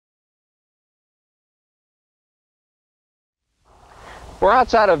We're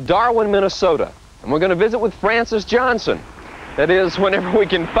outside of Darwin, Minnesota, and we're going to visit with Francis Johnston. That is, whenever we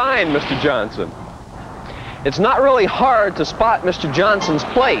can find Mr. Johnston. It's not really hard to spot Mr. Johnston's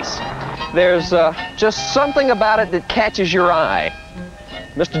place. There's just something about it that catches your eye.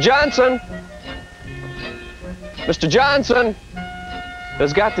 Mr. Johnston! Mr. Johnston!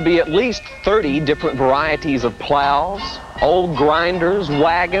 There's got to be at least 30 different varieties of plows, old grinders,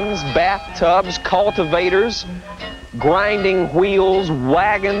 wagons, bathtubs, cultivators, grinding wheels,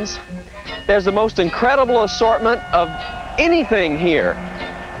 wagons. There's the most incredible assortment of anything here.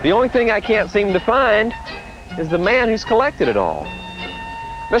 The only thing I can't seem to find is the man who's collected it all.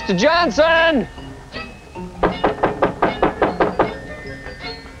 Mr. Johnston!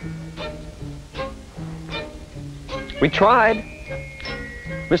 We tried.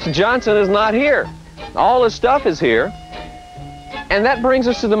 Mr. Johnston is not here. All his stuff is here. And that brings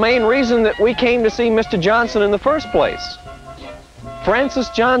us to the main reason that we came to see Mr. Johnston in the first place. Francis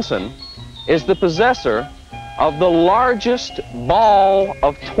Johnston is the possessor of the largest ball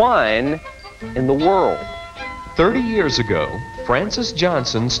of twine in the world. 30 years ago, Francis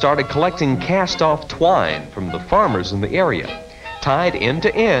Johnston started collecting cast-off twine from the farmers in the area. Tied end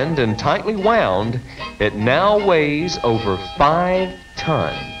to end and tightly wound, it now weighs over 5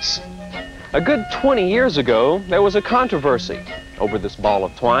 tons. A good 20 years ago, there was a controversy over this ball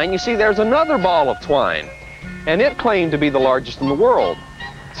of twine. You see, there's another ball of twine, and it claimed to be the largest in the world.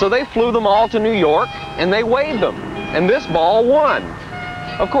 So they flew them all to New York, and they weighed them, and this ball won.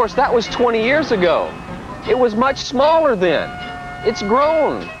 Of course, that was 20 years ago. It was much smaller then. It's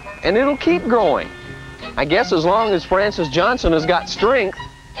grown, and it'll keep growing. I guess as long as Francis Johnston has got strength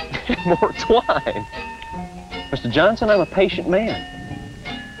and more twine. Mr. Johnston, I'm a patient man,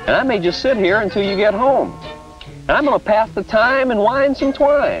 and I may just sit here until you get home. And I'm going to pass the time and wind some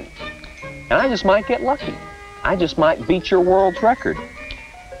twine. And I just might get lucky. I just might beat your world's record.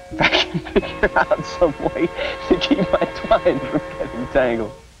 If I can figure out some way to keep my twine from getting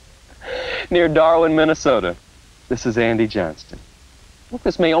tangled. Near Darwin, Minnesota, this is Andy Johnston. Look,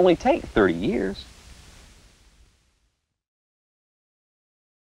 this may only take 30 years.